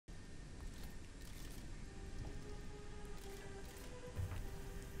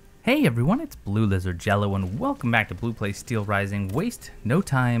Hey everyone, it's BlueLizardJello and welcome back to Blue Plays Steelrising. Waste no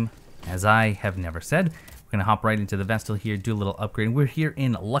time, as I have never said. We're gonna hop right into the Vestal here, do a little upgrading. We're here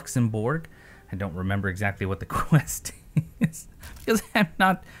in Luxembourg. I don't remember exactly what the quest is because I'm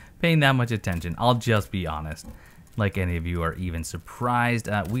not paying that much attention. I'll just be honest, like any of you are even surprised.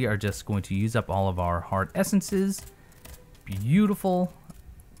 We are just going to use up all of our heart essences. Beautiful,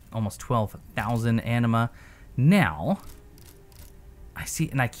 almost 12,000 anima. Now, I see,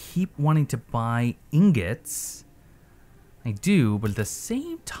 and I keep wanting to buy ingots. I do, but at the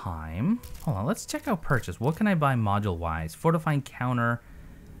same time, hold on, let's check out purchase. What can I buy module-wise? Fortifying counter,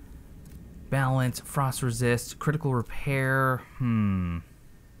 balance, frost resist, critical repair. I mean,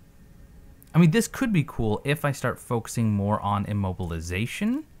 this could be cool if I start focusing more on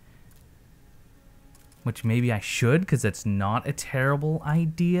immobilization, which maybe I should, because that's not a terrible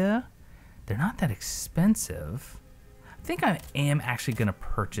idea. They're not that expensive. I think I am actually going to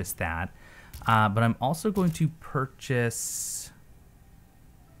purchase that, but I'm also going to purchase,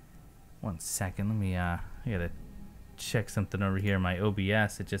 one second, let me, I gotta check something over here in my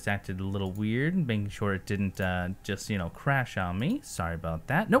OBS. It just acted a little weird, making sure it didn't just, you know, crash on me. Sorry about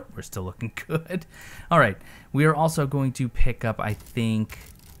that. Nope, we're still looking good. All right, we are also going to pick up, I think,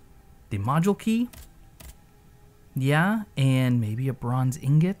 the module key. Yeah, and maybe a bronze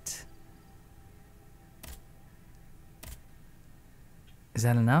ingot. Is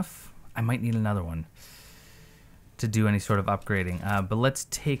that enough? I might need another one to do any sort of upgrading. But let's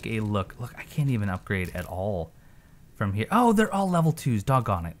take a look. Look, I can't even upgrade at all from here. Oh, they're all level 2s.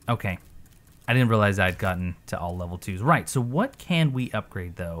 Doggone it. Okay. I didn't realize I'd gotten to all level 2s. Right, so what can we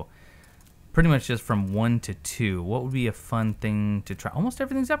upgrade, though? Pretty much just from 1 to 2. What would be a fun thing to try? Almost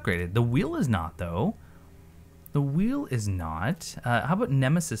everything's upgraded. The wheel is not, though. The wheel is not. How about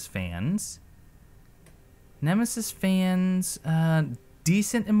Nemesis fans? Nemesis fans...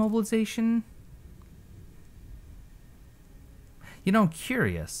 decent immobilization. You know, I'm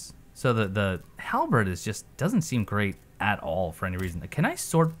curious. So the halberd is just doesn't seem great at all for any reason. Can I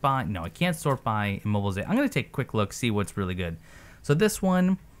sort by? No, I can't sort by immobilization. I'm gonna take a quick look, see what's really good. So this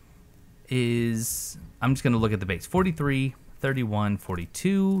one is, I'm just gonna look at the base. 43, 31,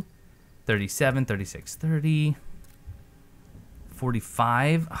 42, 37, 36, 30,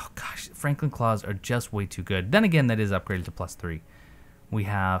 45. Oh gosh, Franklin claws are just way too good. Then again, that is upgraded to +3. We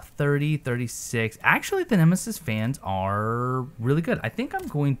have 30, 36. Actually, the Nemesis fans are really good. I think I'm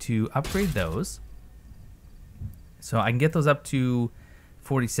going to upgrade those. So I can get those up to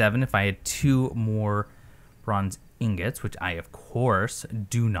 47 if I had 2 more bronze ingots, which I, of course,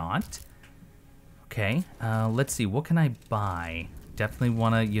 do not. Okay, let's see. What can I buy? Definitely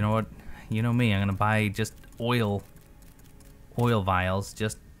want to, you know what? You know me. I'm going to buy just oil vials.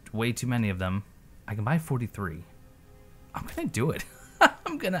 Just way too many of them. I can buy 43. I'm going to do it.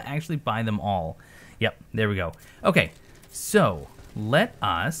 I'm going to actually buy them all. Yep, there we go. Okay, so let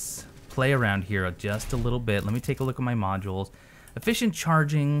us play around here just a little bit. Let me take a look at my modules. Efficient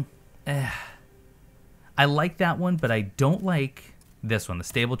charging. I like that one, but I don't like this one. The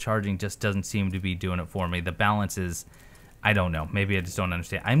stable charging just doesn't seem to be doing it for me. The balance is, I don't know. Maybe I just don't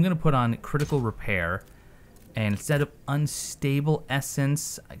understand. I'm going to put on critical repair. And instead of unstable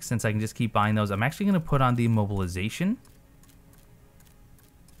essence, since I can just keep buying those, I'm actually going to put on the immobilization,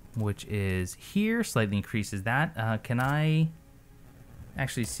 which is here, slightly increases that. Can I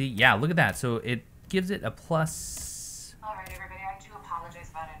actually see? Yeah, look at that. So it gives it a plus. All right, everybody, I do apologize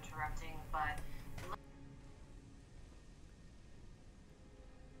about interrupting, but...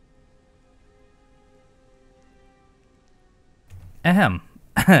 Ahem.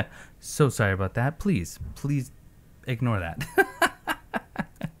 So sorry about that. Please ignore that.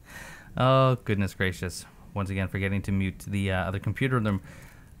 Oh, goodness gracious. Once again, forgetting to mute the other computer in the room.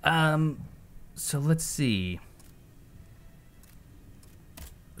 So let's see.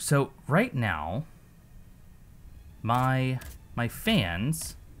 So right now, my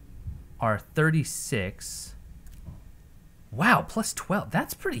fans are 36. Wow, plus 12.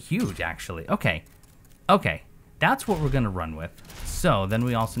 That's pretty huge, actually. Okay, that's what we're gonna run with. So then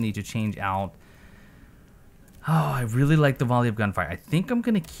we also need to change out. Oh, I really like the volley of gunfire. I think I'm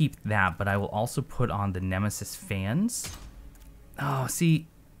gonna keep that, but I will also put on the Nemesis fans. Oh, see.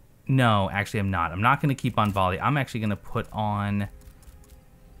 No, actually I'm not. I'm not going to keep on volley. I'm actually going to put on...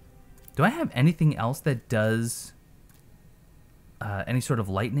 Do I have anything else that does any sort of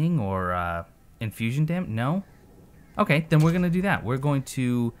lightning or infusion damage? No? Okay, then we're going to do that. We're going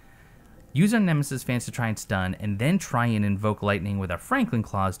to use our Nemesis fans to try and stun, and then try and invoke lightning with our Franklin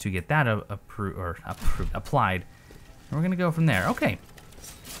claws to get that applied. And we're going to go from there. Okay.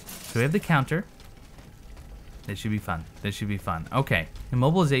 So we have the counter. This should be fun. This should be fun. Okay.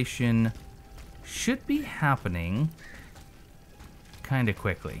 Immobilization should be happening kind of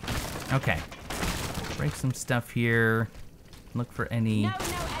quickly. Okay. Break some stuff here. Look for any... No,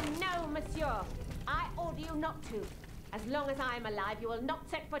 and no, monsieur. I order you not to. As long as I am alive, you will not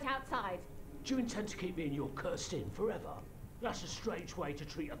set foot outside. Do you intend to keep me in your cursed inn forever? That's a strange way to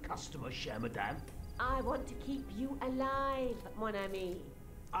treat a customer, cher madame. I want to keep you alive, mon ami.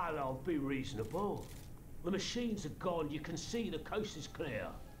 I'll be reasonable. The machines are gone. You can see the coast is clear.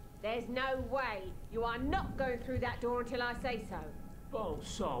 There's no way. You are not going through that door until I say so. Bon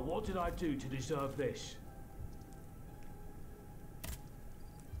sang, what did I do to deserve this?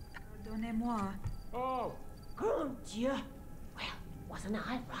 Pardonnez-moi. Oh! Grand Dieu. Well, wasn't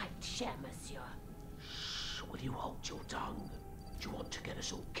I right, cher monsieur? Shh, will you hold your tongue? Do you want to get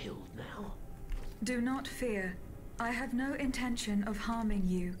us all killed now? Do not fear. I have no intention of harming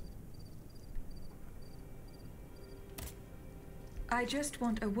you. I just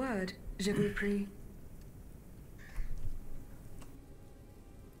want a word, je vous prie.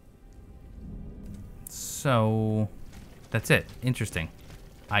 So, that's it. Interesting.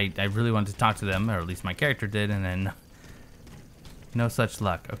 I really wanted to talk to them, or at least my character did, and then no such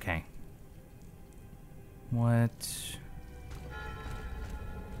luck. Okay. What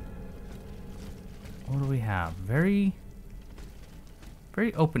do we have? Very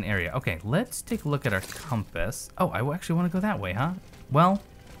open area. Okay, let's take a look at our compass. Oh, I actually want to go that way, huh? Well,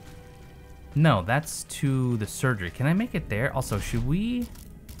 no, that's to the surgery. Can I make it there? Also, should we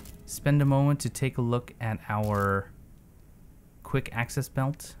spend a moment to take a look at our quick access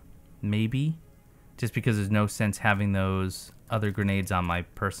belt? Maybe. Just because there's no sense having those other grenades on my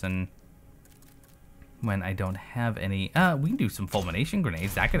person when I don't have any. We can do some fulmination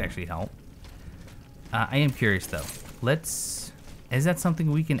grenades. That could actually help. I am curious though. Is that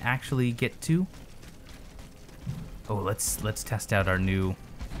something we can actually get to? Oh, let's test out our new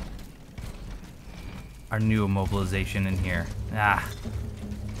immobilization in here. I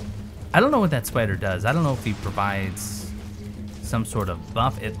don't know what that spider does. I don't know if he provides some sort of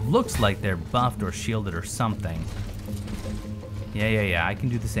buff. It looks like they're buffed or shielded or something. Yeah. I can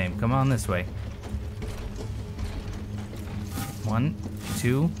do the same. Come on this way. 1,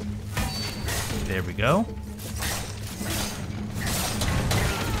 2. There we go.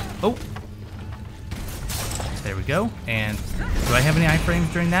 Oh. There we go. And do I have any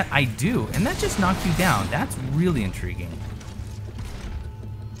iframes during that? I do. And that just knocked you down. That's really intriguing.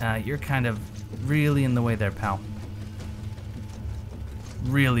 You're kind of really in the way there, pal.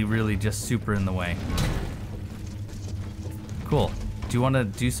 Really just super in the way. Cool. Do you want to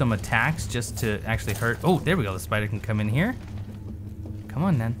do some attacks just to actually hurt? Oh, there we go. The spider can come in here. Come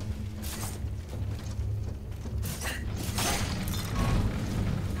on, then.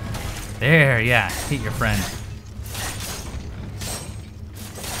 There, yeah. Hit your friend.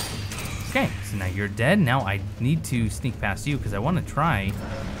 Okay, so now you're dead. Now I need to sneak past you because I want to try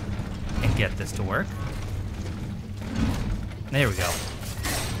and get this to work. There we go.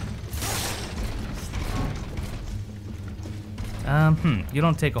 You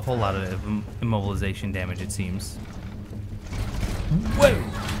don't take a whole lot of immobilization damage, it seems. Whoa!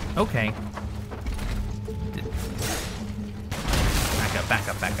 Okay. Back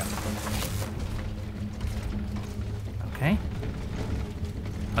up. Okay.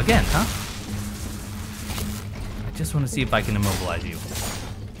 Again, huh? I just want to see if I can immobilize you.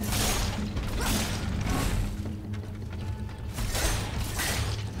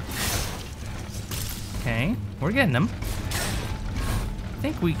 Okay, we're getting him. I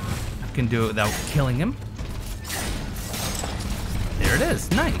think we can do it without killing him. There it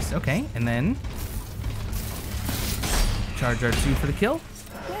is. Nice. Okay, and then charge R2 for the kill.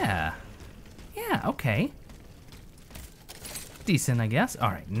 Yeah, okay. Decent, I guess. All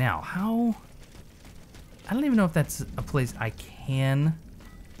right, now how... I don't even know if that's a place I can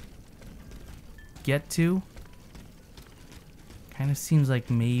get to. Kind of seems like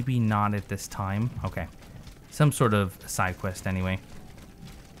maybe not at this time. Okay. Some sort of side quest anyway.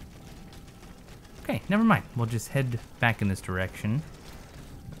 Okay, never mind. We'll just head back in this direction.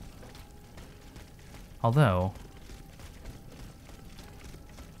 Although...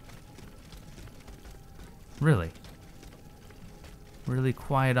 Really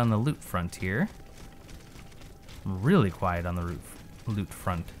quiet on the loot front here. Really quiet on the loot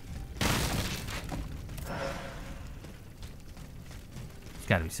front. There's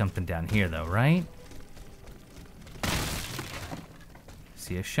gotta be something down here though, right?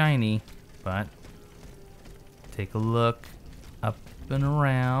 See a shiny, but take a look up and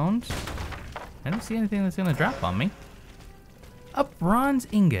around. I don't see anything that's gonna drop on me. A bronze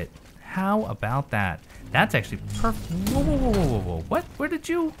ingot. How about that? That's actually perfect. Whoa, whoa, whoa, whoa, whoa, whoa. What? Where did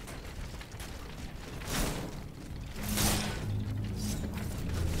you?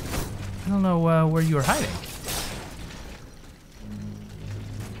 I don't know where you were hiding.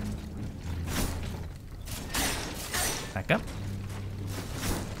 Back up.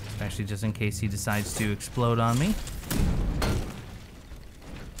 Especially just in case he decides to explode on me.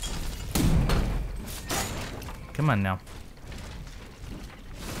 Come on now.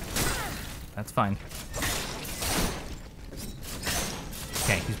 That's fine.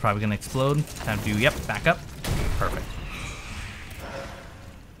 Okay, he's probably gonna explode. Time to do, yep, back up. Perfect.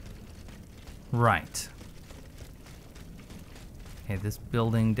 Right. Okay, this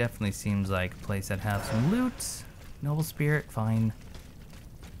building definitely seems like a place that has some loot. Noble spirit, fine.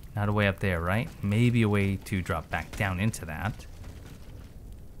 Not a way up there, right? Maybe a way to drop back down into that.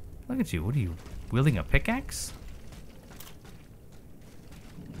 Look at you, what are you, wielding a pickaxe?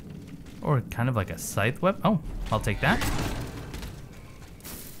 Or kind of like a scythe whip? Oh, I'll take that.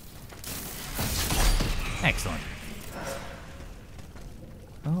 Excellent.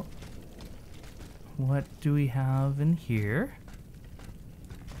 Oh. What do we have in here?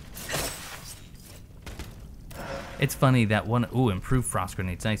 It's funny that one, ooh, improved frost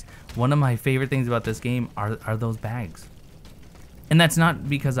grenades, nice. One of my favorite things about this game are those bags. And that's not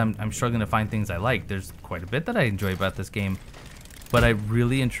because I'm struggling to find things I like. There's quite a bit that I enjoy about this game. But I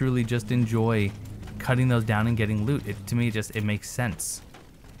really and truly just enjoy cutting those down and getting loot. To me, it makes sense.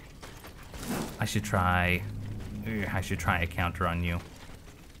 I should try a counter on you.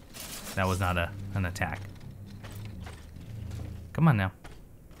 That was not an attack. Come on now.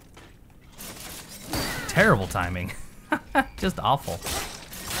 Terrible timing. Just awful.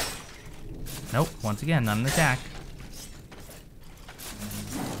 Nope, once again, not an attack.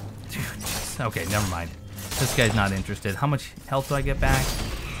 Dude, okay, never mind. This guy's not interested. How much health do I get back?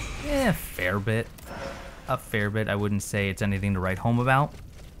 A fair bit. A fair bit. I wouldn't say it's anything to write home about.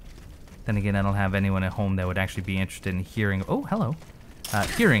 Then again, I don't have anyone at home that would actually be interested in hearing, oh, hello.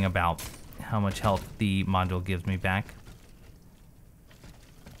 Hearing about how much health the module gives me back.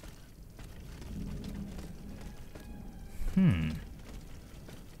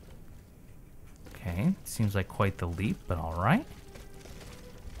 Okay, seems like quite the leap, but alright.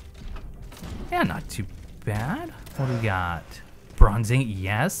 Yeah, not too bad. What do we got? Bronzing,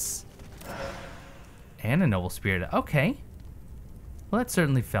 yes. And a noble spirit. Okay. Well, that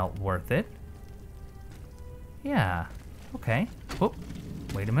certainly felt worth it. Yeah. Okay. Whoop.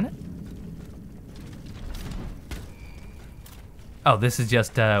 Wait a minute. Oh, this is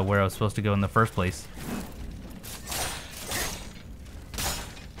just where I was supposed to go in the first place.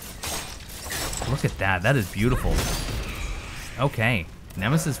 Look at that. That is beautiful. Okay.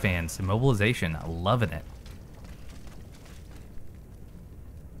 Nemesis fans, immobilization. Loving it.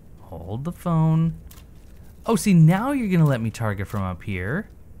 Hold the phone. Oh, see, now you're going to let me target from up here.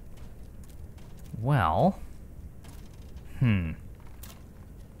 Well. I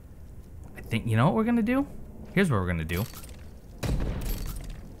think, you know what we're going to do? Here's what we're going to do.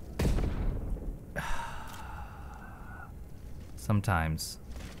 Sometimes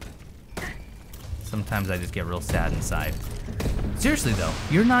I just get real sad inside. Seriously though,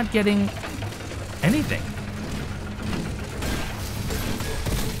 you're not getting anything.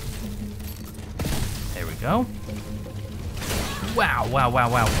 There we go. Wow, wow,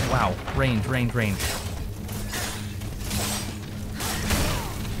 wow, wow, wow. Range, range, range.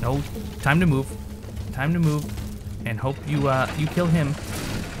 No, time to move. Time to move. And hope you you kill him.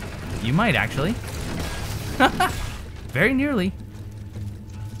 You might actually. Very nearly.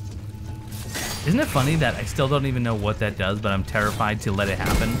 Isn't it funny that I still don't even know what that does, but I'm terrified to let it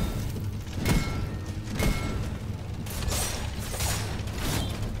happen?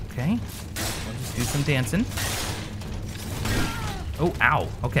 Okay. We'll just do some dancing. Oh, ow.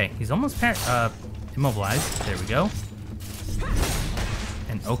 Okay, he's almost immobilized. There we go.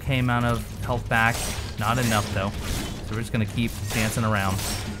 An okay amount of health back. Not enough, though. So we're just going to keep dancing around.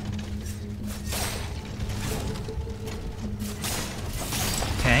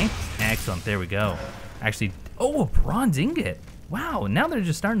 Okay. Excellent, there we go. Actually, oh, a bronze ingot. Wow, now they're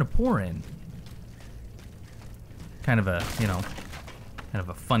just starting to pour in. Kind of a, you know, kind of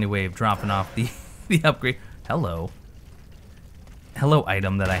a funny way of dropping off the upgrade. Hello. Hello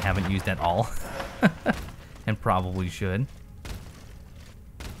item that I haven't used at all. And probably should.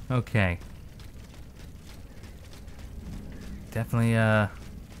 Okay. Definitely a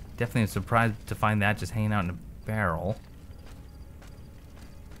surprise to find that just hanging out in a barrel.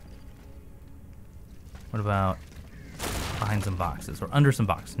 What about behind some boxes or under some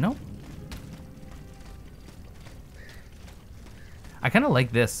boxes? Nope. I kind of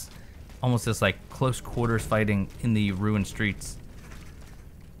like this. almost this like close quarters fighting in the ruined streets.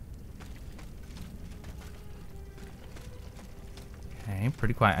 Okay,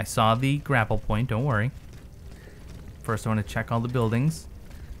 pretty quiet. I saw the grapple point, don't worry. First, I want to check all the buildings.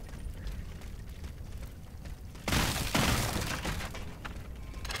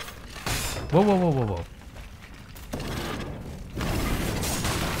 Whoa, whoa, whoa, whoa, whoa.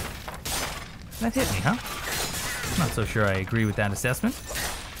 That hit me, huh? I'm not so sure I agree with that assessment.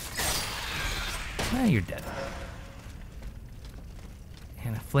 Nah, you're dead.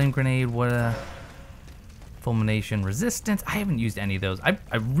 And a flame grenade, what a... Fulmination, resistance. I haven't used any of those. I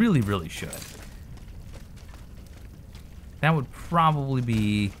really, really should. That would probably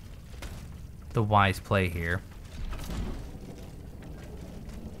be the wise play here.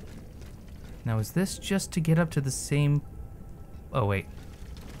 Now, is this just to get up to the same... Oh, wait.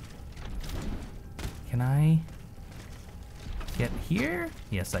 Can I get here?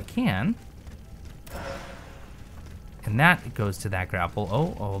 Yes, I can. And that goes to that grapple.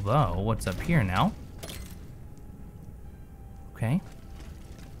 Oh, although, what's up here now? Okay.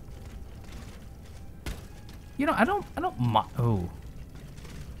 You know, I don't oh.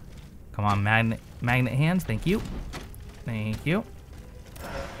 Come on, magnet hands, thank you. Thank you.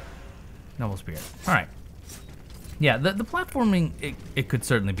 Noble Spirit. Alright. Yeah, the platforming, it could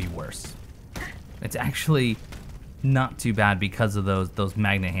certainly be worse. It's actually not too bad because of those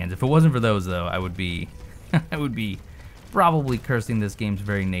magnet hands. If it wasn't for those though, I would be I would be probably cursing this game's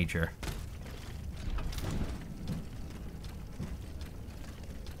very nature.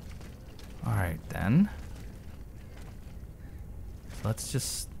 Alright then. So let's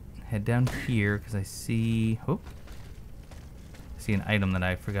just head down here because I see an item that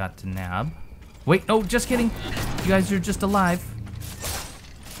I forgot to nab. Wait, oh, just kidding. You guys are just alive.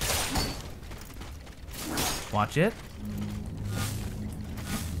 Watch it.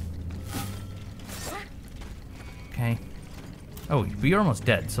 Okay. Oh, but you're almost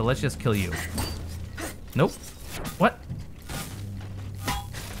dead, so let's just kill you. Nope. What?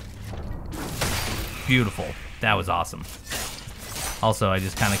 Beautiful. That was awesome. Also, I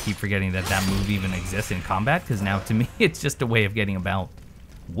just kind of keep forgetting that that move even exists in combat, because now to me, it's just a way of getting about.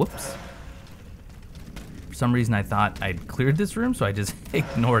 Whoops. For some reason, I thought I'd cleared this room, so I just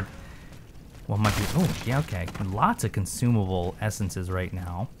ignored what might be. Oh, yeah, okay. Lots of consumable essences right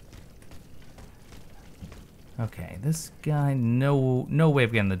now. Okay, this guy, no way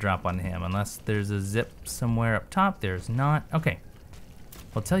of getting the drop on him, unless there's a zip somewhere up top. There's not. Okay.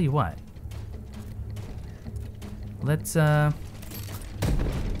 I'll tell you what. Let's,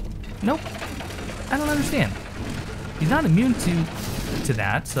 Nope. I don't understand. He's not immune to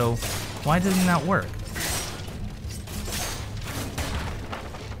that, so why does it not work?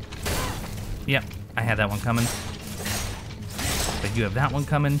 Yep, I had that one coming. But you have that one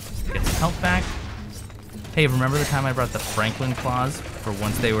coming. Get some health back. Hey, remember the time I brought the Franklin claws for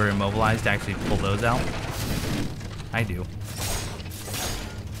once they were immobilized to actually pull those out? I do.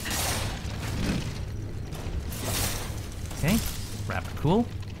 Okay, rapid cool.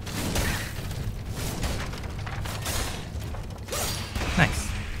 Nice.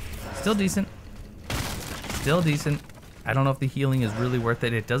 Still decent. Still decent. I don't know if the healing is really worth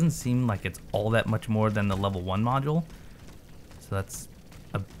it. It doesn't seem like it's all that much more than the level 1 module. So that's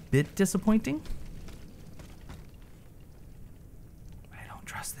a bit disappointing. I don't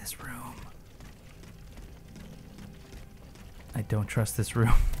trust this room. I don't trust this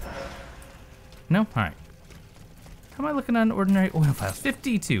room. No? Alright. How am I looking on ordinary oil files?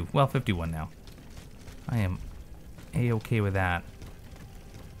 52. Well, 51 now. I am A-okay with that.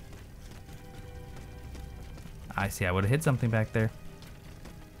 I see, I would have hit something back there.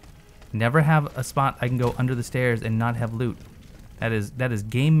 Never have a spot I can go under the stairs and not have loot. That is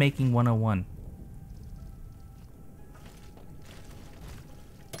game making 101.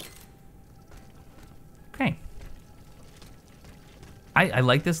 Okay. I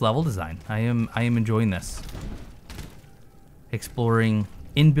like this level design. I am enjoying this. Exploring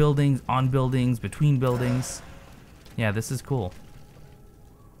in buildings, on buildings, between buildings. Yeah, this is cool.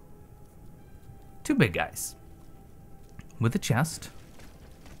 2 big guys. With a chest.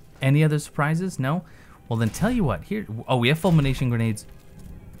 Any other surprises? No? Well then tell you what, here, oh, we have fulmination grenades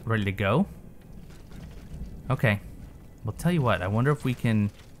ready to go. Okay. Well, tell you what, I wonder if we can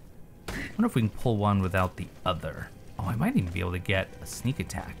pull one without the other. Oh, I might even be able to get a sneak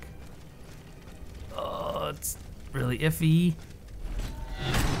attack. Oh, it's really iffy.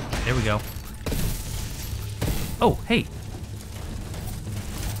 There we go. Oh, hey.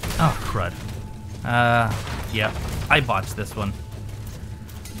 Oh, crud. Yeah, I botched this one.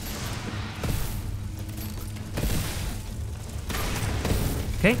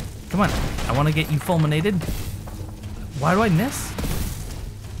 Okay, Come on. I want to get you fulminated. Why do I miss?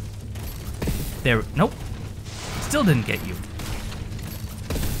 There. Nope. Still didn't get you.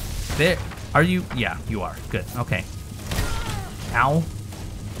 There. Are you? Yeah, you are. Good. Okay. Ow.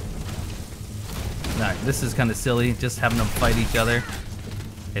 Alright, this is kind of silly, just having them fight each other.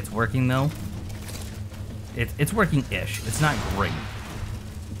 It's working, though. It's working-ish. It's not great.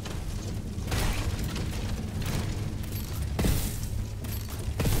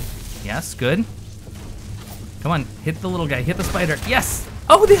 Yes, good. Come on, hit the little guy. Hit the spider. Yes!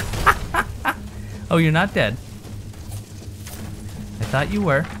 Oh, oh, you're not dead. I thought you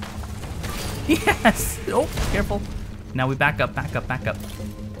were. Yes! Oh, careful. Now we back up, back up, back up.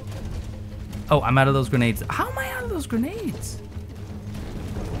 Oh, I'm out of those grenades. How am I out of those grenades?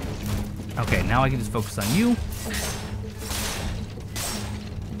 Okay, now I can just focus on you.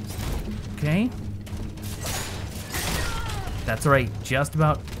 Okay. That's all right. Just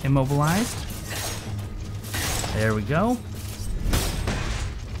about immobilized. There we go.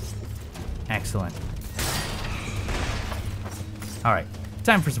 Excellent. All right.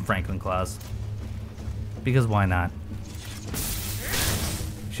 Time for some Franklin Claws. Because why not?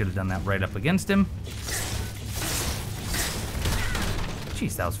 Should have done that right up against him.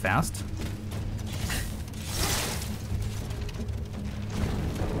 Jeez, that was fast.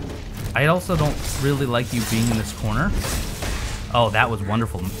 I also don't really like you being in this corner. Oh, that was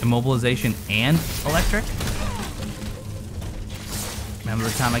wonderful. Immobilization and electric. Remember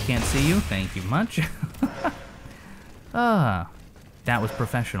the time I can't see you? Thank you much. That was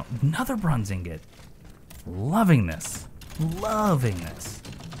professional. Another bronze ingot. Loving this. Loving this.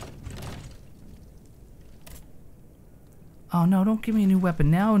 Oh no, don't give me a new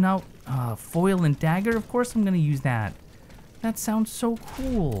weapon now. Now, foil and dagger? Of course I'm gonna use that. That sounds so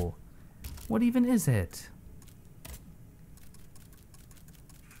cool. What even is it?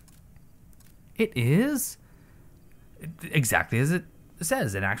 It is exactly as it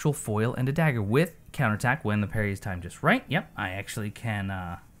says, an actual foil and a dagger with counterattack when the parry is timed just right. Yep, I actually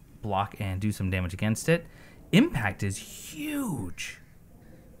can block and do some damage against it. Impact is huge.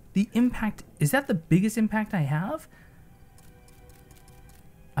 The impact, is that the biggest impact I have?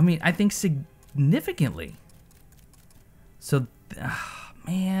 I mean, I think significantly. So,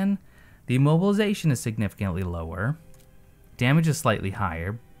 man, the immobilization is significantly lower. Damage is slightly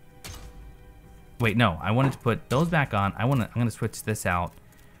higher. Wait, no, I wanted to put those back on. I'm gonna switch this out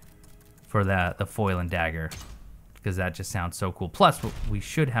for the foil and dagger because that just sounds so cool. Plus, we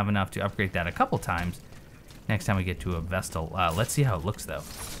should have enough to upgrade that a couple times next time we get to a Vestal. Let's see how it looks though.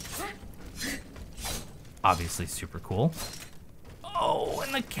 Obviously super cool. Oh,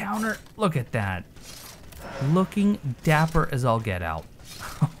 and the counter. Look at that. Looking dapper as all get out.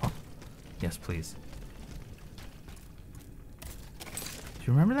 Yes, please. Do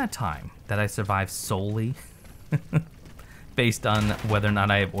you remember that time that I survived solely based on whether or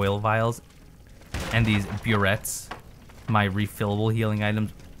not I have oil vials and these burettes, my refillable healing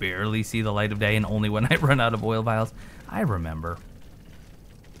items, barely see the light of day and only when I run out of oil vials? I remember.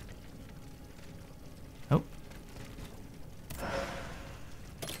 Oh.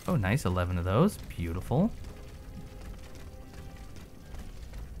 Oh, nice. 11 of those. Beautiful.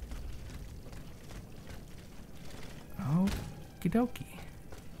 Okie dokie.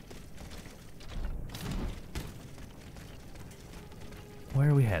 Where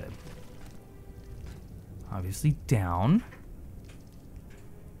are we headed? Obviously down.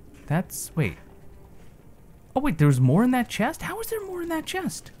 That's... wait. Oh, wait, there's more in that chest? How is there more in that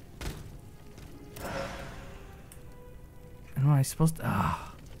chest? Am I supposed to...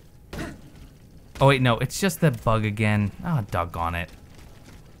 Oh, wait, no, it's just the bug again. Oh, doggone it.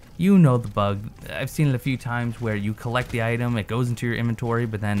 You know the bug. I've seen it a few times where you collect the item, it goes into your inventory,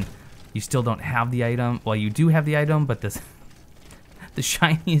 but then you still don't have the item. Well, you do have the item, but this... the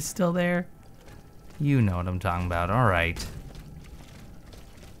shiny is still there. You know what I'm talking about. All right.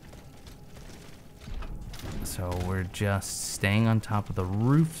 So we're just staying on top of the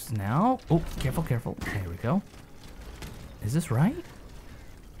roofs now. Oh, careful, careful. There we go. Is this right?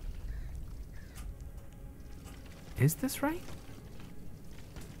 Is this right?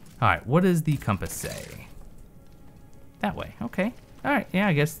 All right, what does the compass say? That way, okay. All right, yeah,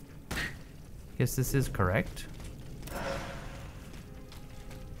 I guess this is correct.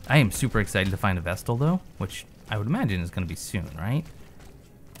 I am super excited to find a Vestal, though, which I would imagine is going to be soon, right?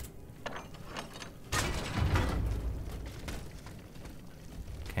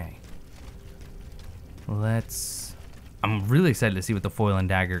 Okay. I'm really excited to see what the foil and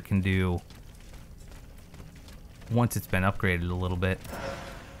dagger can do once it's been upgraded a little bit.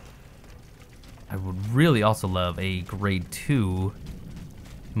 I would really also love a grade 2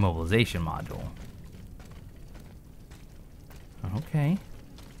 Immobilization module. Okay.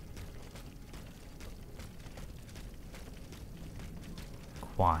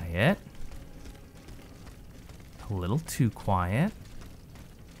 Quiet. A little too quiet.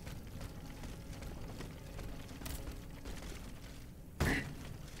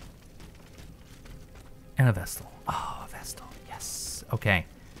 And a Vestal. Oh, a Vestal. Yes. Okay.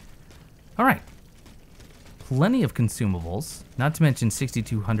 All right. Plenty of consumables. Not to mention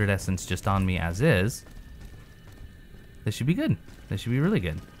 6,200 essence just on me as is. This should be good. This should be really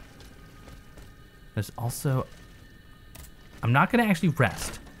good. There's also... I'm not going to actually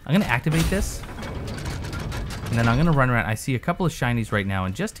rest. I'm going to activate this. And then I'm going to run around. I see a couple of shinies right now.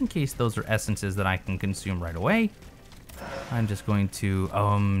 And just in case those are essences that I can consume right away, I'm just going to...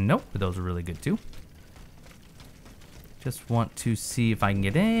 nope. But those are really good too. Just want to see if I can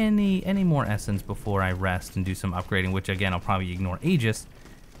get any more essence before I rest and do some upgrading, which again, I'll probably ignore Aegis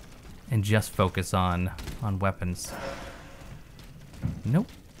and just focus on weapons. Nope.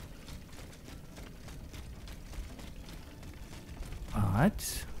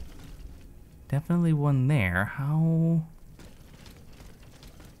 But definitely one there. How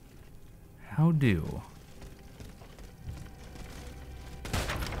do?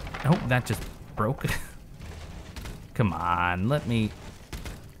 Oh, that just broke. Come on, let me...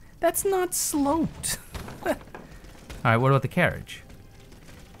 That's not sloped. All right, what about the carriage?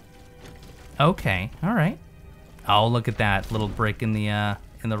 Okay, all right. Oh, look at that little break in the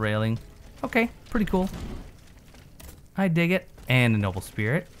railing. Okay, pretty cool. I dig it. And a noble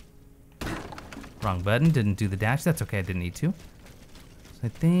spirit. Wrong button, didn't do the dash. That's okay, I didn't need to. So I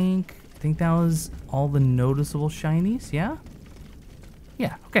think that was all the noticeable shinies, yeah?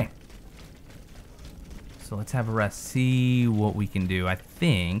 Yeah, okay. So let's have a rest, see what we can do. I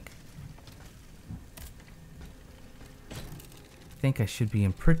think I should be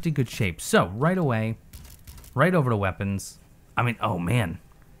in pretty good shape. So right away, right over to weapons. I mean, oh man.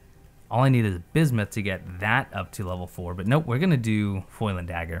 All I need is bismuth to get that up to level 4. But nope, we're going to do foil and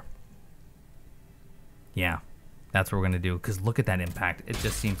dagger. Yeah, that's what we're going to do. Because look at that impact. It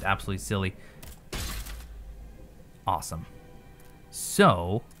just seems absolutely silly. Awesome.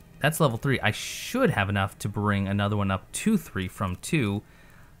 So... that's level 3. I should have enough to bring another one up to 3 from 2.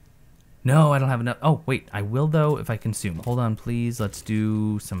 No, I don't have enough. Oh, wait. I will, though, if I consume. Hold on, please. Let's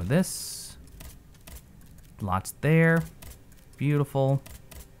do some of this. Lots there. Beautiful.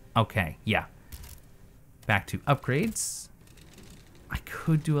 Okay, yeah. Back to upgrades. I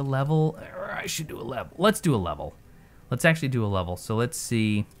could do a level, or I should do a level. Let's do a level. Let's actually do a level. So let's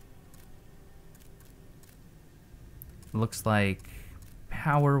see. Looks like...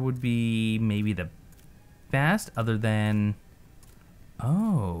 power would be maybe the best, other than...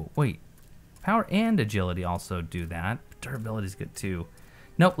 oh, wait. Power and agility also do that. Durability is good too.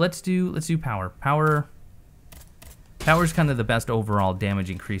 Nope, let's do power. Power's kind of the best overall damage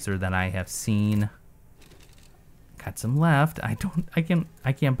increaser that I have seen. Got some left. I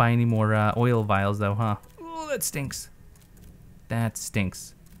can't buy any more oil vials though, huh? Oh, that stinks. That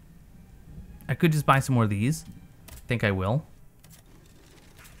stinks. I could just buy some more of these. I think I will.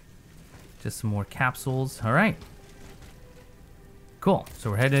 Just some more capsules. All right. Cool. So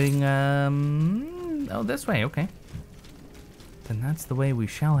we're heading, oh, this way. Okay. Then that's the way we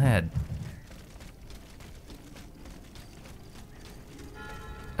shall head.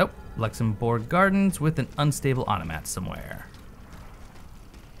 Oh, Luxembourg Gardens with an unstable automat somewhere.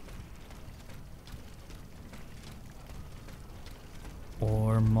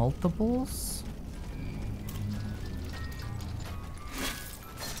 Or multiples?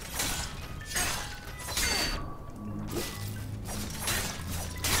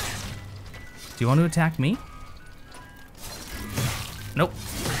 Do you want to attack me? Nope.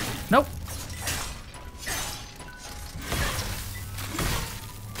 Nope.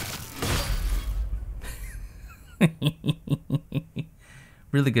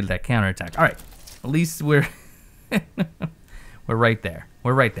 Really good at that counterattack. All right. At least we're we're right there.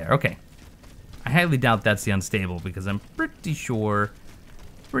 We're right there. Okay. I highly doubt that's the unstable because I'm pretty sure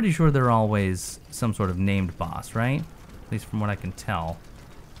they're always some sort of named boss, right? At least from what I can tell.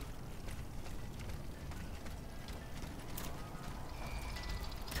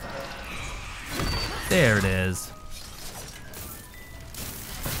 There it is.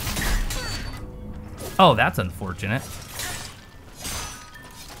 Oh, that's unfortunate.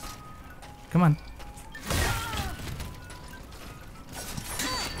 Come on.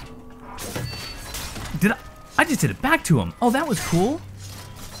 I just did it back to him. Oh, that was cool.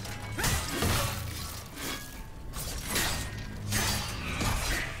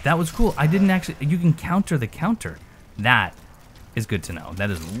 That was cool. I didn't actually... you can counter the counter. That is good to know. That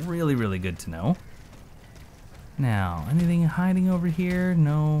is really, really good to know. Now, anything hiding over here?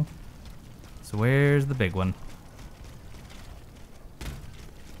 No. So where's the big one?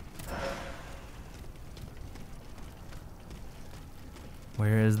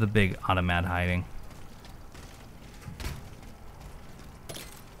 Where is the big automat hiding?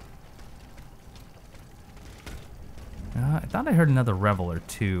 I thought I heard another reveler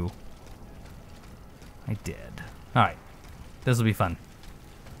too. I did. Alright. This will be fun.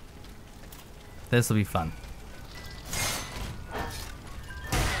 This will be fun.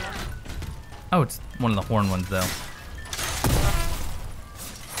 Oh, it's one of the horn ones though.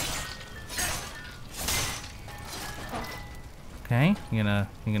 Okay, you're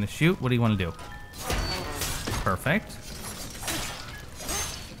gonna shoot. What do you want to do? Perfect.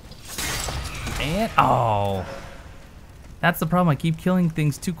 And oh, that's the problem. I keep killing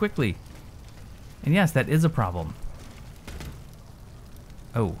things too quickly. And yes, that is a problem.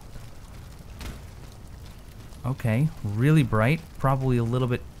 Oh. Okay, really bright. Probably a little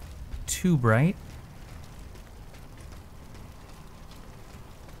bit too bright.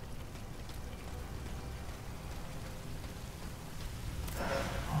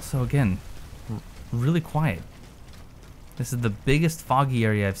 Also, again, really quiet. This is the biggest foggy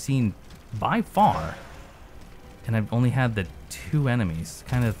area I've seen by far. And I've only had the 2 enemies.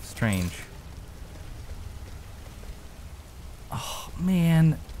 Kind of strange. Oh,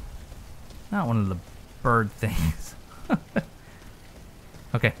 man. Not one of the bird things.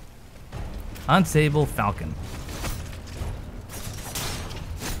 Okay. Unsable Falcon.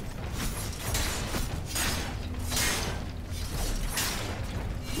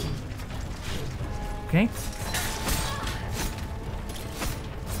 Okay.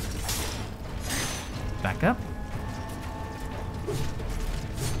 Back up.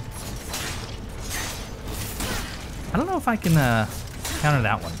 I don't know if I can counter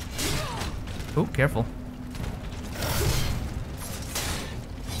that one. Oh, careful.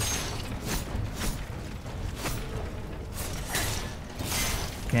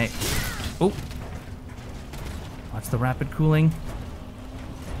 Okay. Oh. Watch the rapid cooling.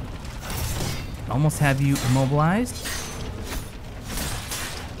 Almost have you immobilized.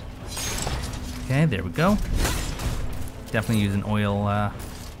 Okay, there we go. Definitely use an oil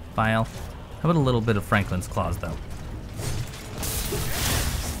vial. How about a little bit of Franklin's Claws, though?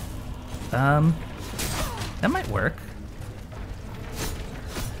 That might work.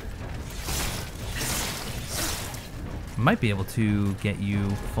 Might be able to get you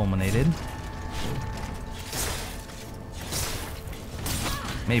fulminated.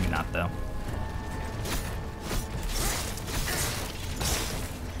 Maybe not, though.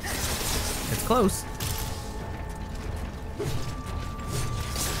 It's close.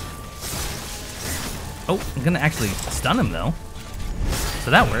 Oh, I'm gonna actually stun him, though.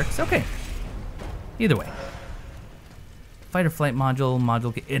 So that works. Okay. Either way. Fighter flight module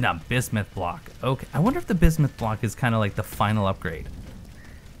in a bismuth block. Okay, I wonder if the bismuth block is kind of like the final upgrade.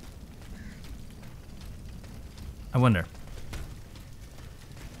 I wonder.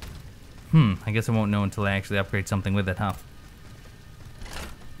 I guess I won't know until I actually upgrade something with it, huh?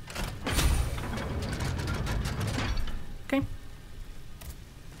 Okay.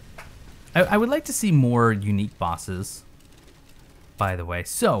 I would like to see more unique bosses, by the way.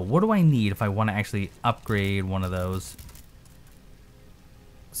 So, what do I need if I want to actually upgrade one of those?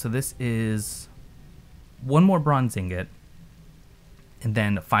 So this is 1 more bronze ingot and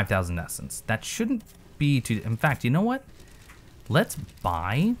then 5,000 essence. That shouldn't be too... In fact, you know what? Let's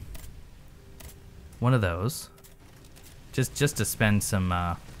buy one of those just to spend some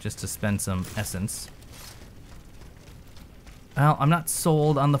essence. Well, I'm not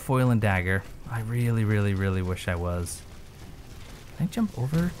sold on the foil and dagger. I really, really, really wish I was. Can I jump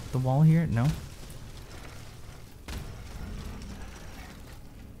over the wall here? No.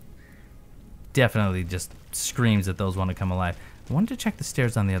 Definitely just screams that those want to come alive. I wanted to check the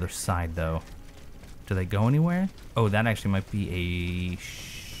stairs on the other side, though. Do they go anywhere? Oh, that actually might be a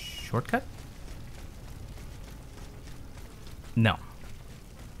shortcut? No.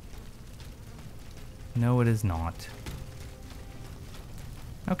 No, it is not.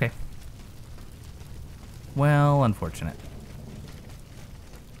 Okay. Well, unfortunate.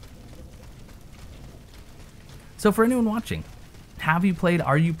 So for anyone watching, have you played?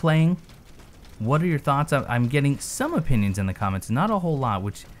 Are you playing? What are your thoughts? I'm getting some opinions in the comments, not a whole lot,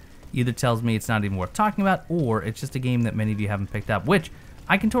 which either tells me it's not even worth talking about, or it's just a game that many of you haven't picked up, which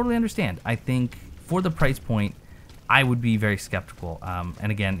I can totally understand. I think for the price point, I would be very skeptical.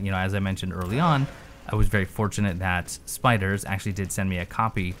 And again, you know, as I mentioned early on, I was very fortunate that Spiders actually did send me a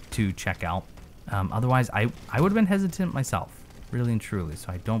copy to check out. Otherwise, I would have been hesitant myself. Really and truly.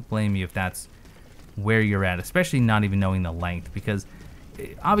 So I don't blame you if that's where you're at, especially not even knowing the length, because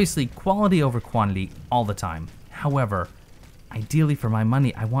obviously quality over quantity all the time. However, ideally for my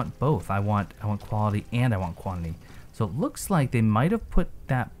money, I want both. I want quality and I want quantity. So it looks like they might have put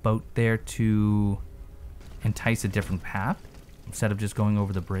that boat there to entice a different path instead of just going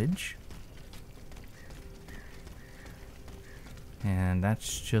over the bridge. And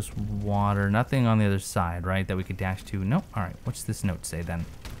that's just water. Nothing on the other side, right, that we could dash to? Nope. All right, what's this note say then?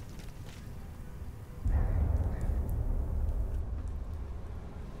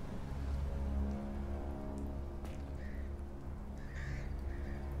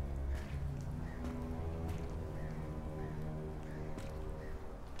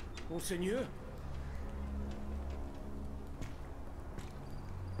 Monseigneur?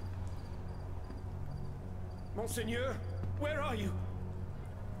 Monseigneur, where are you?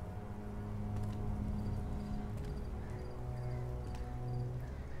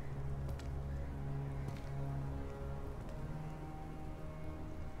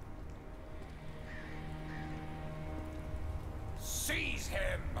 Seize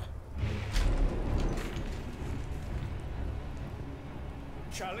him!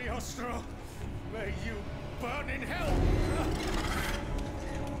 Cagliostro, may you burn in hell!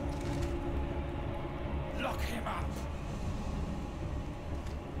 Lock him up!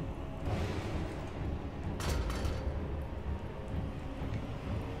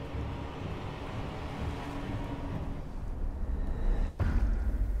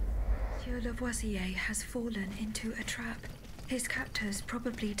 Monsieur Lavoisier has fallen into a trap. His captors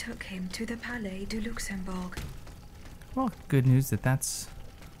probably took him to the Palais du Luxembourg. Well, good news that that's,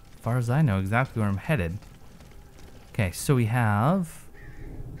 as far as I know, exactly where I'm headed. Okay, so we have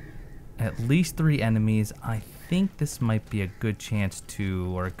at least 3 enemies. I think this might be a good chance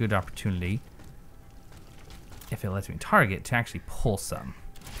to, or a good opportunity, if it lets me target, to actually pull some.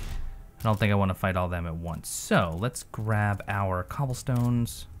 I don't think I want to fight all of them at once. So let's grab our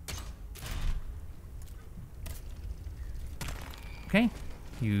cobblestones. Okay,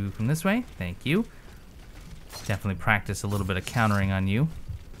 you come this way. Thank you. Definitely practice a little bit of countering on you.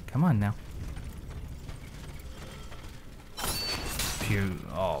 Come on now. Phew.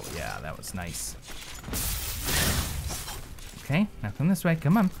 Oh, yeah, that was nice. Okay, now come this way.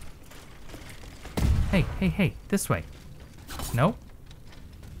 Come on. Hey, hey, hey, this way. Nope.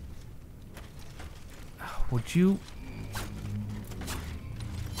 Oh, would you...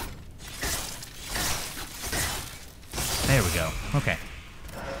 There we go. Okay.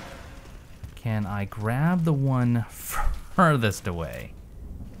 Can I grab the one furthest away?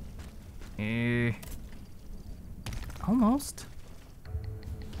 Almost.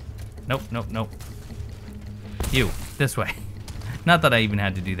 Nope, nope, nope. You, this way. Not that I even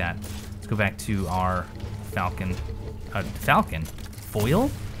had to do that. Let's go back to our falcon. Falcon? Foil?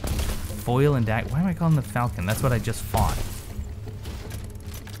 Foil and dagger. Why am I calling the falcon? That's what I just fought.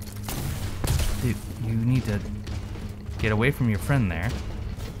 Dude, you need to get away from your friend there.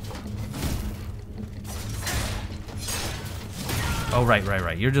 Oh, right, right,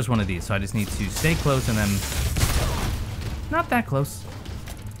 right. You're just one of these, so I just need to stay close and then... Not that close.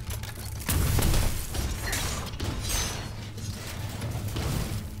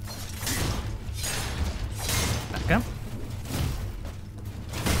 Back up.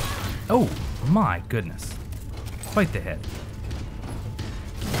 Oh, my goodness. Quite the hit.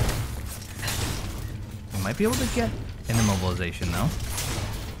 I might be able to get an immobilization, though.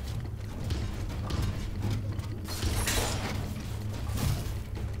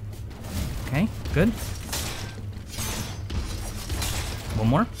 Okay, good. One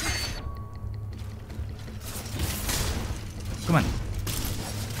more. Come on.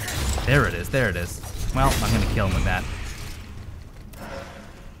 There it is, there it is. Well, I'm gonna kill him with that.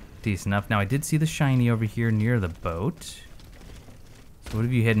 Decent enough. Now, I did see the shiny over here near the boat. So what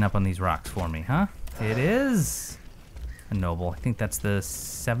have you hidden up on these rocks for me, huh? It is a noble. I think that's the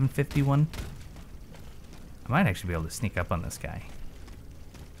 751. I might actually be able to sneak up on this guy.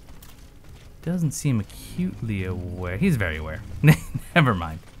 Doesn't seem acutely aware. He's very aware. Never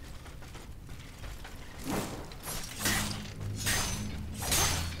mind.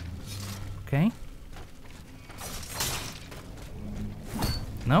 Okay.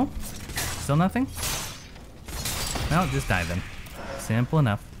 No? Still nothing? Well, just die then. Simple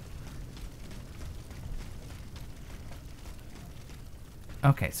enough.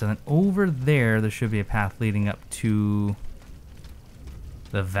 Okay, so then over there should be a path leading up to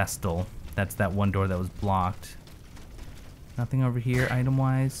the Vestal. That's that one door that was blocked. Nothing over here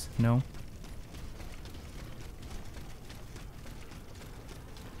item-wise? No?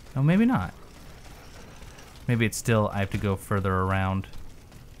 No, maybe not. Maybe it's still, I have to go further around.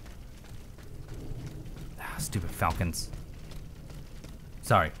 Ah, stupid falcons.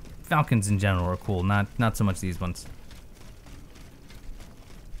 Sorry. Falcons in general are cool, not so much these ones.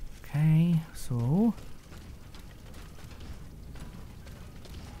 Okay, so...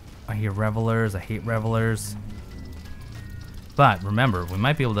 I hear revelers, I hate revelers. But remember, we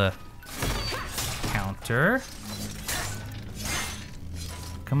might be able to counter.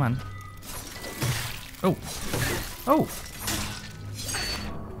 Come on. Oh. Oh.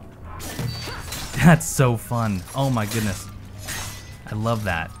 That's so fun. Oh my goodness. I love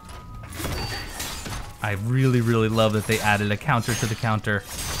that. I really, really love that they added a counter to the counter.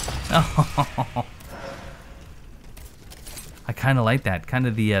 Oh. I kind of like that. Kind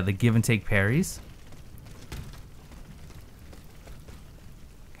of the give and take parries.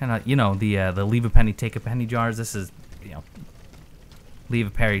 Kind of, you know, the leave a penny, take a penny jars. This is, you know, leave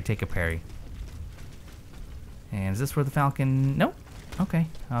a parry, take a parry. And is this where the falcon? Nope. Okay.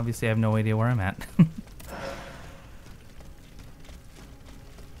 Obviously, I have no idea where I'm at.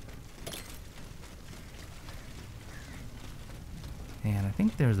 And I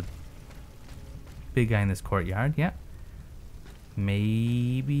think there's a big guy in this courtyard. Yeah.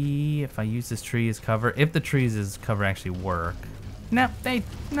 Maybe if I use this tree as cover. If the trees as cover actually work. No, they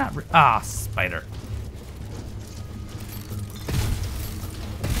not. Spider.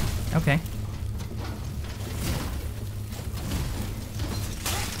 Okay.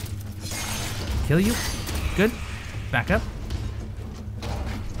 Kill you. Good. Back up.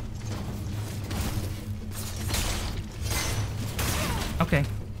 Okay.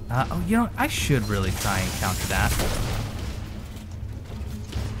 Oh, you know, I should really try and counter that.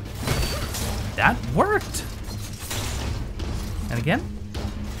 That worked. And again.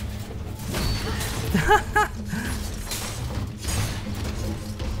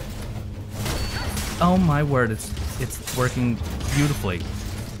 Oh my word! It's working beautifully.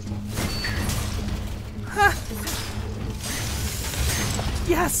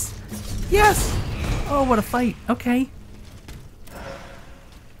 Yes! Yes! Oh, what a fight. Okay.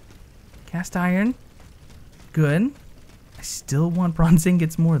 Cast iron. Good. I still want bronze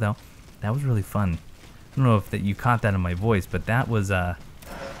ingots more, though. That was really fun. I don't know if that you caught that in my voice, but that was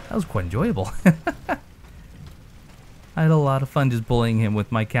quite enjoyable. I had a lot of fun just bullying him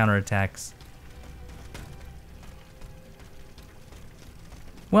with my counterattacks.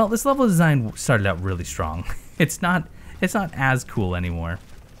 Well, this level design started out really strong. It's not as cool anymore.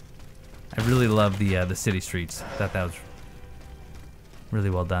 I really love the city streets. Thought that was really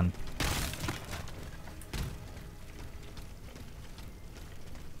well done.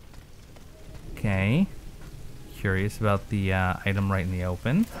 Okay. Curious about the item right in the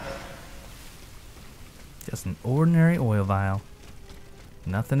open. Just an ordinary oil vial.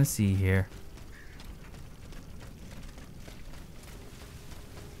 Nothing to see here.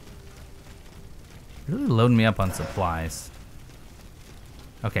 Really loading me up on supplies.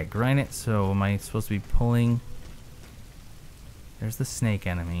 Okay, grind it. So am I supposed to be pulling? There's the snake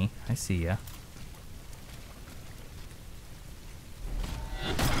enemy. I see ya.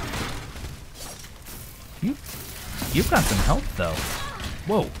 You've got some health though.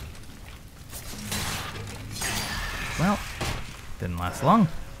 Whoa. Well, didn't last long.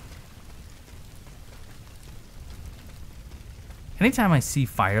 Anytime I see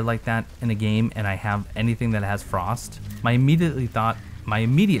fire like that in a game and I have anything that has frost, my immediate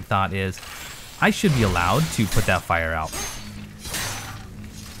thought is I should be allowed to put that fire out.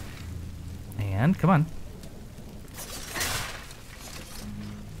 And come on.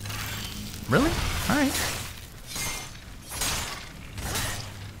 Really? All right.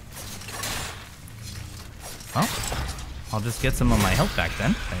 Well, I'll just get some of my health back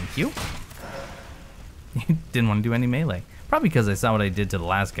then. Thank you. You didn't want to do any melee. Probably because I saw what I did to the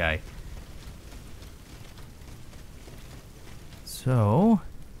last guy. So,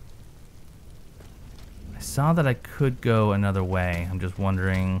 I saw that I could go another way. I'm just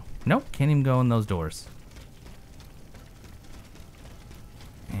wondering. Nope, can't even go in those doors.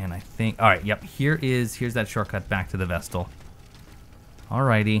 And I think, all right, yep, here's that shortcut back to the Vestal.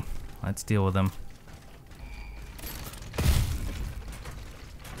 Alrighty, let's deal with them.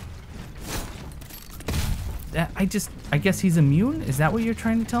 I guess he's immune? Is that what you're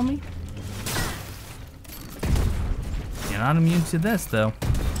trying to tell me? You're not immune to this, though.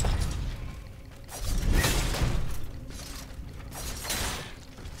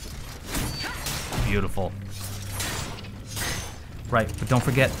 Beautiful. Right, but don't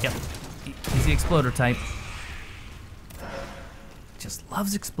forget, yep, he's the exploder type. Just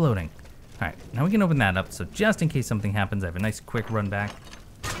loves exploding. All right, now we can open that up, so just in case something happens, I have a nice quick run back.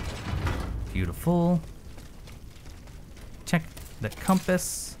 Beautiful. the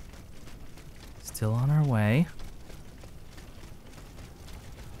compass. Still on our way.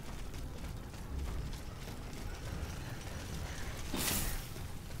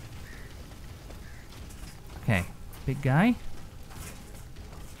 Okay, big guy.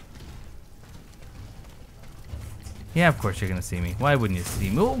 Yeah, of course you're gonna see me. Why wouldn't you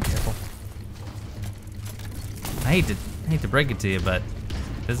see me? Oh, careful. I hate to break it to you, but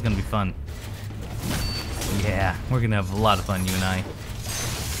this is gonna be fun. Yeah, we're gonna have a lot of fun, you and I.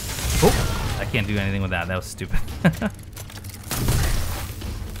 Oh, I can't do anything with that. That was stupid.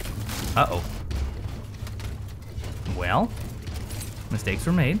 Uh-oh. Well, mistakes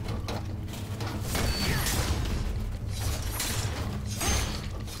were made.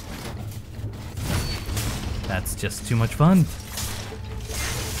 That's just too much fun.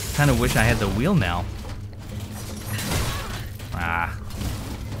 Kind of wish I had the wheel now. Ah.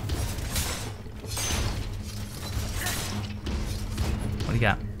 What do you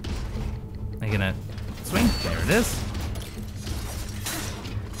got? Are you gonna swing? There it is.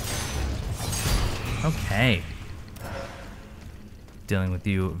 Okay. Dealing with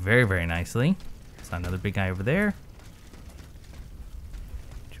you very, very nicely. There's another big guy over there.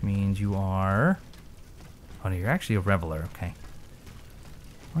 Which means you are... Oh, no, you're actually a reveler. Okay.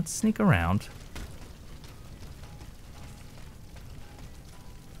 Let's sneak around.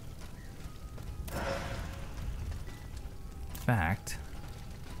 In fact...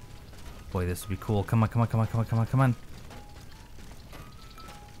 Boy, this would be cool. Come on, come on, come on, come on, come on, come on.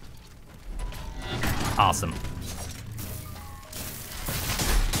 Awesome.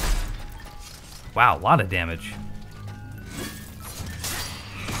 Wow, a lot of damage.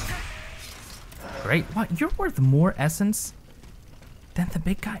 Great. What? You're worth more essence than the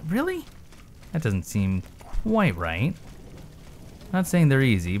big guy? Really? That doesn't seem quite right. Not saying they're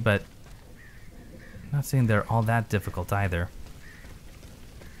easy, but not saying they're all that difficult either.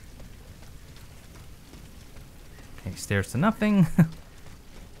 Okay, stairs to nothing.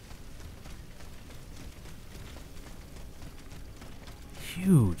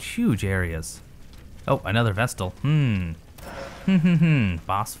 Huge, huge areas. Oh, another Vestal.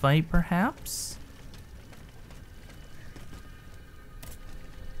 Boss fight, perhaps?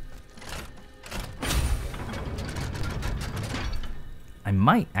 I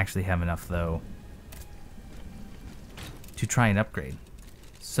might actually have enough, though, to try and upgrade.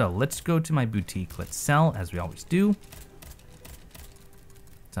 So let's go to my boutique. Let's sell, as we always do. Is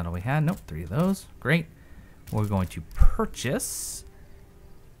that all we had? Nope, 3 of those. Great. We're going to purchase.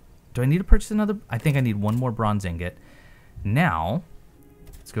 Do I need to purchase another? I think I need 1 more bronze ingot. Now,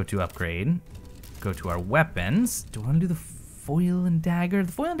 let's go to upgrade. Go to our weapons. Do I want to do the foil and dagger?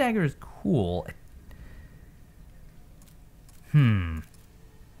 The foil and dagger is cool.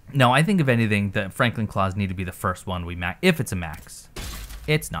 No, I think if anything, the Franklin Claws need to be the first one we max. If it's a max.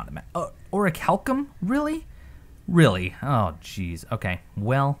 It's not a max. Or a Calcum? Really? Really? Oh, jeez. Okay.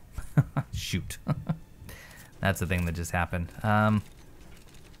 Well, shoot. That's the thing that just happened. We'll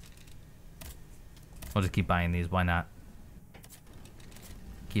just keep buying these. Why not?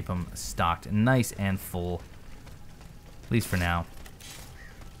 Keep them stocked nice and full. At least for now.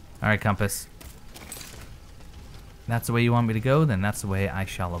 All right, Compass. That's the way you want me to go, then that's the way I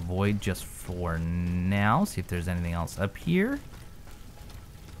shall avoid just for now. See if there's anything else up here.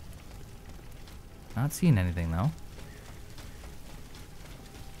 Not seeing anything, though.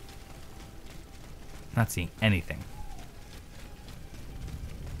 Not seeing anything.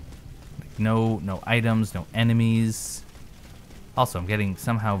 Like no items, no enemies. Also, I'm getting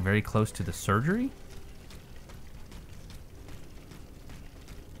somehow very close to the surgery.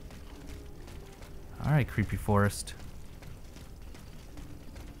 All right, creepy forest.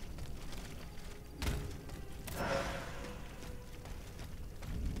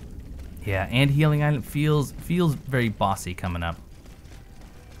 Yeah, and healing island feels very bossy coming up.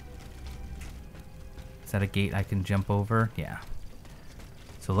 Is that a gate I can jump over? Yeah.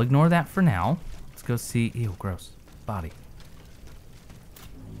 So we'll ignore that for now. Let's go see. Ew, gross. Body.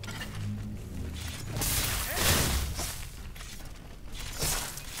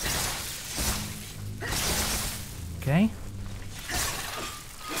 Okay.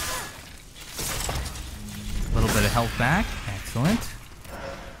 A little bit of health back. Excellent.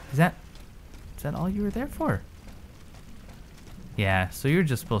 Is that all you were there for? Yeah, so you're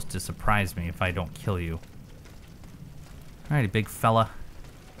just supposed to surprise me if I don't kill you. Alrighty, big fella.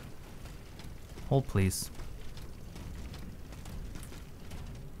 Hold, please.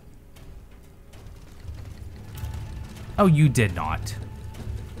 Oh, you did not.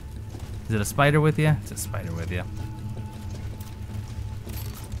 Is it a spider with you? It's a spider with you.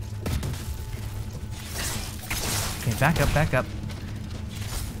 Okay, back up, back up.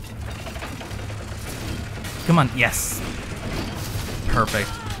 Come on, yes. Perfect.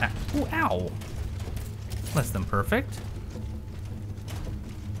 Ooh, ow. Less than perfect.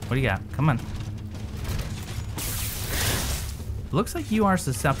 What do you got? Come on. Looks like you are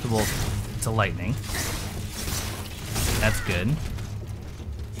susceptible to lightning. That's good.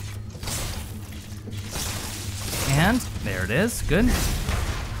 And there it is. Good.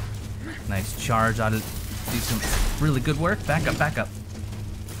 Nice charge. Ought to do some really good work. Back up, back up.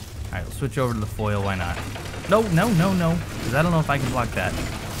 All right, we'll switch over to the foil. Why not? No, no, no, no. Because I don't know if I can block that.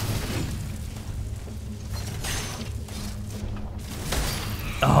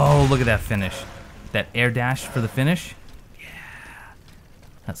 Oh, look at that finish. That air dash for the finish. Yeah.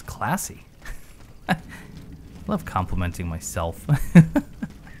 That's classy. I love complimenting myself.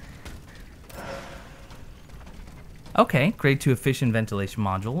 Okay, grade 2 efficient ventilation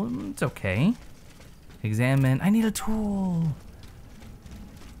module. It's okay. Examine. I need a tool.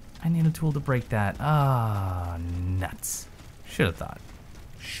 I need a tool to break that. Ah, nuts. Should have thought.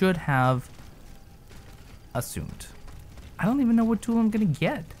 Should have assumed. I don't even know what tool I'm gonna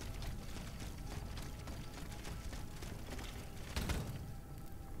get.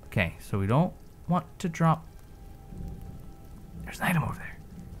 Okay, so we don't want to drop. There's an item over there.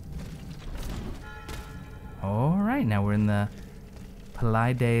 All right, now we're in the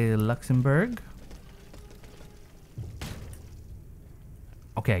Palais de Luxembourg.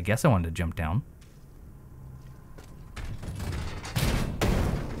 Okay, I guess I wanted to jump down.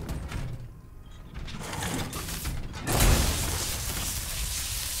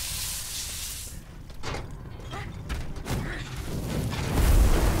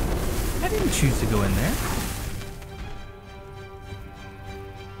 I didn't choose to go in there.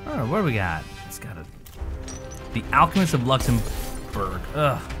 Oh, what do we got? It's got a... The Alchemist of Luxembourg.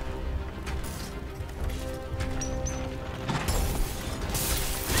 Ugh.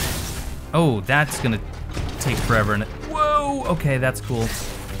 Oh, that's gonna take forever. And whoa! Okay, that's cool.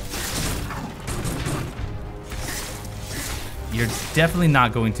 You're definitely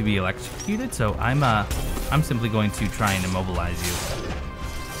not going to be electrocuted, so I'm simply going to try and immobilize you.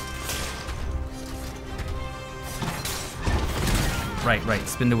 Right, right.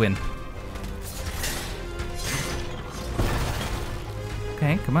 Spin to win.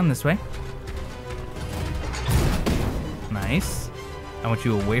 Okay, come on this way. Nice. I want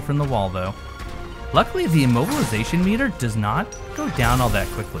you away from the wall, though. Luckily, the immobilization meter does not go down all that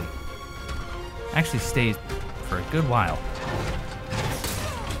quickly. Actually stays for a good while.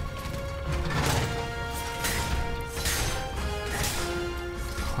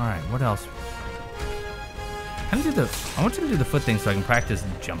 All right, what else? I want you to do the foot thing so I can practice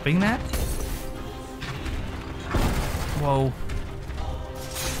jumping that. Whoa.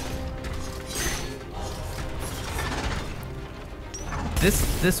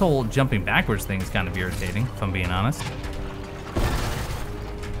 This whole jumping backwards thing is kind of irritating, if I'm being honest.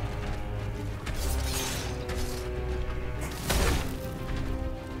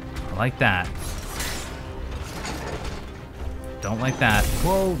 I like that. Don't like that.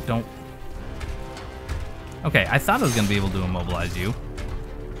 Whoa, don't. Okay, I thought I was gonna be able to immobilize you.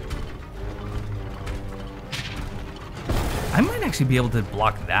 I might actually be able to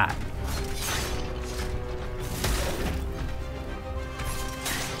block that.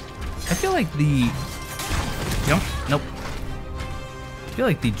 I feel like the jump, nope. I feel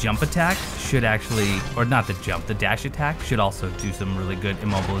like the jump attack should actually, or not the jump, the dash attack should also do some really good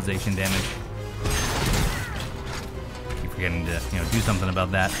immobilization damage. Keep forgetting to, do something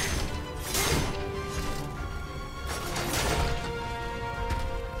about that.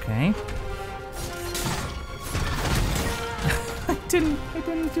 Okay. I didn't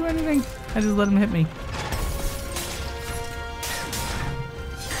do anything. I just let him hit me.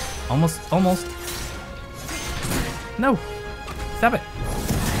 Almost. No. Stop it.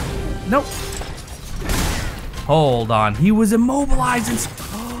 Nope. Hold on. He was immobilized.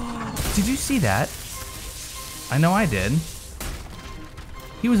 Did you see that? I know I did.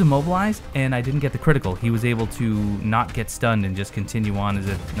 He was immobilized and I didn't get the critical. He was able to not get stunned and just continue on as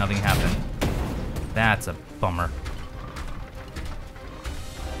if nothing happened. That's a bummer.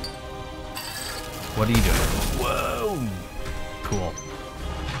 What are you doing? Whoa. Cool.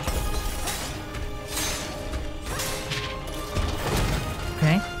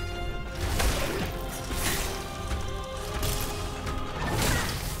 Okay.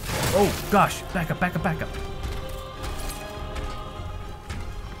 Oh, gosh. Back up.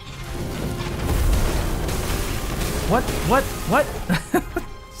 What?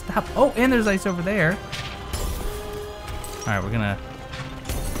 Stop. Oh, and there's ice over there. All right, we're gonna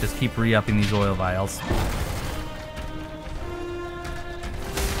just keep re-upping these oil vials.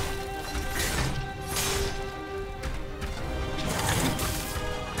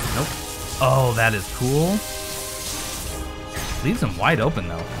 Oh, that is cool. Leaves him wide open,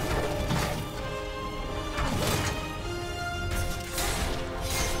 though.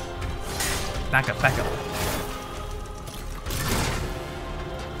 Back up, back up.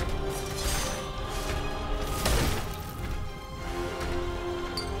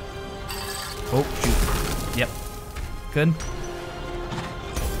 Oh, shoot. Yep. Good.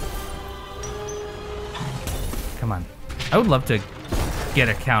 Come on. I would love to get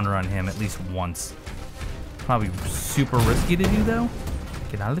a counter on him at least once. Probably super risky to do, though.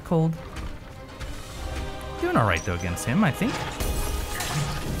 Get out of the cold. Doing all right, though, against him, I think.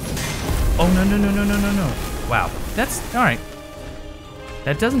 Oh, no, no, no, no, no, no, no. Wow. That's all right.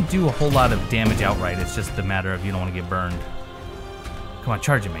 That doesn't do a whole lot of damage outright. It's just a matter of you don't want to get burned. Come on,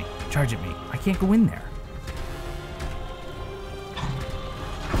 charge at me. Charge at me. I can't go in there.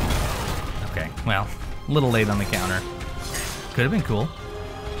 Okay, well, a little late on the counter. Could have been cool.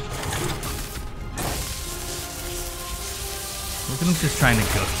 Look at him just trying to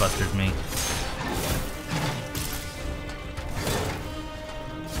Ghostbusters me.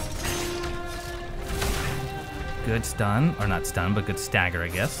 Good stun, or not stun, but good stagger, I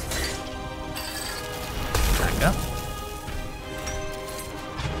guess. Back up.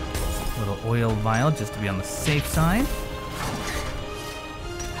 Little oil vial just to be on the safe side.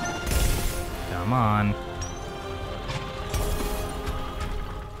 Come on.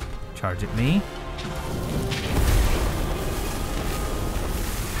 Charge at me.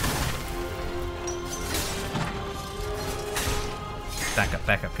 Back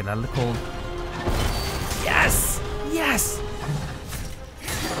up, get out of the cold. Yes! Yes!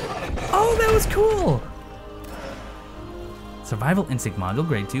 Oh, that was cool! Survival Instinct Module,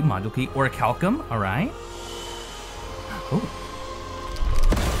 Grade 2, Module Key, Orichalcum, alright. Oh.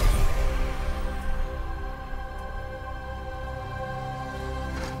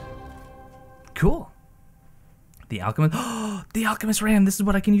 Cool. The Alchemist, the Alchemist Ram, this is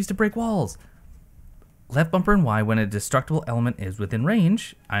what I can use to break walls. Left bumper and Y when a destructible element is within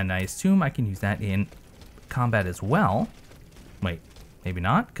range, and I assume I can use that in combat as well. Wait, maybe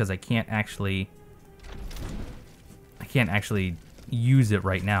not, because I can't actually use it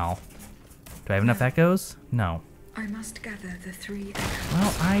right now. Do I have enough echoes? No. I must gather the 3 echoes.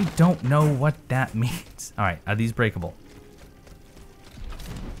 Well, I don't know what that means. All right, are these breakable?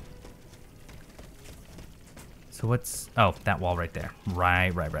 So what's... Oh, that wall right there.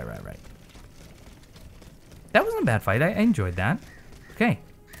 Right. That wasn't a bad fight. I enjoyed that. Okay.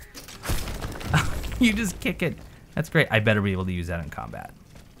 You just kick it. That's great. I better be able to use that in combat.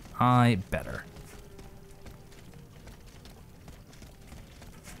 I better.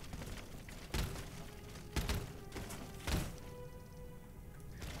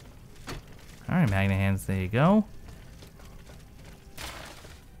 All right, Magna Hands, there you go.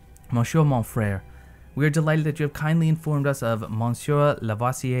 Monsieur mon frère, we are delighted that you have kindly informed us of Monsieur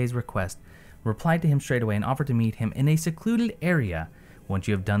Lavoisier's request. Replied to him straight away and offered to meet him in a secluded area. Once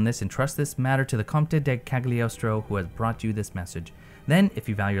you have done this, entrust this matter to the Comte de Cagliostro, who has brought you this message. Then, if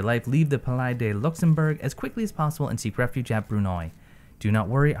you value your life, leave the Palais de Luxembourg as quickly as possible and seek refuge at Brunei. Do not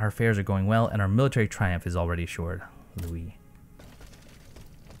worry, our affairs are going well, and our military triumph is already assured. Louis.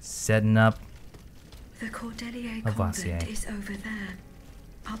 Setting up. The Cordelier convent is over there,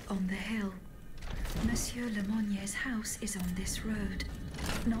 up on the hill. Monsieur Lemonier's house is on this road,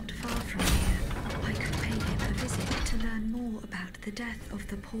 not far from here. I could pay him a visit to learn more about the death of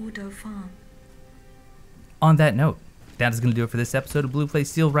the poor Dauphin. On that note, that is going to do it for this episode of Blue Play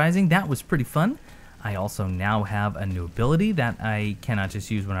Steelrising. That was pretty fun. I also now have a new ability that I cannot just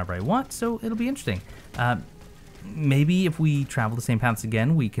use whenever I want, so it'll be interesting. Maybe if we travel the same paths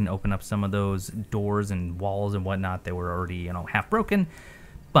again, we can open up some of those doors and walls and whatnot that were already, half broken.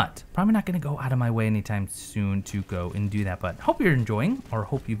 But probably not going to go out of my way anytime soon to go and do that. But hope you're enjoying, or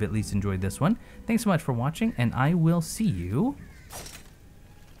hope you've at least enjoyed this one. Thanks so much for watching, and I will see you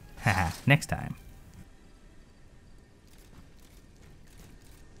next time.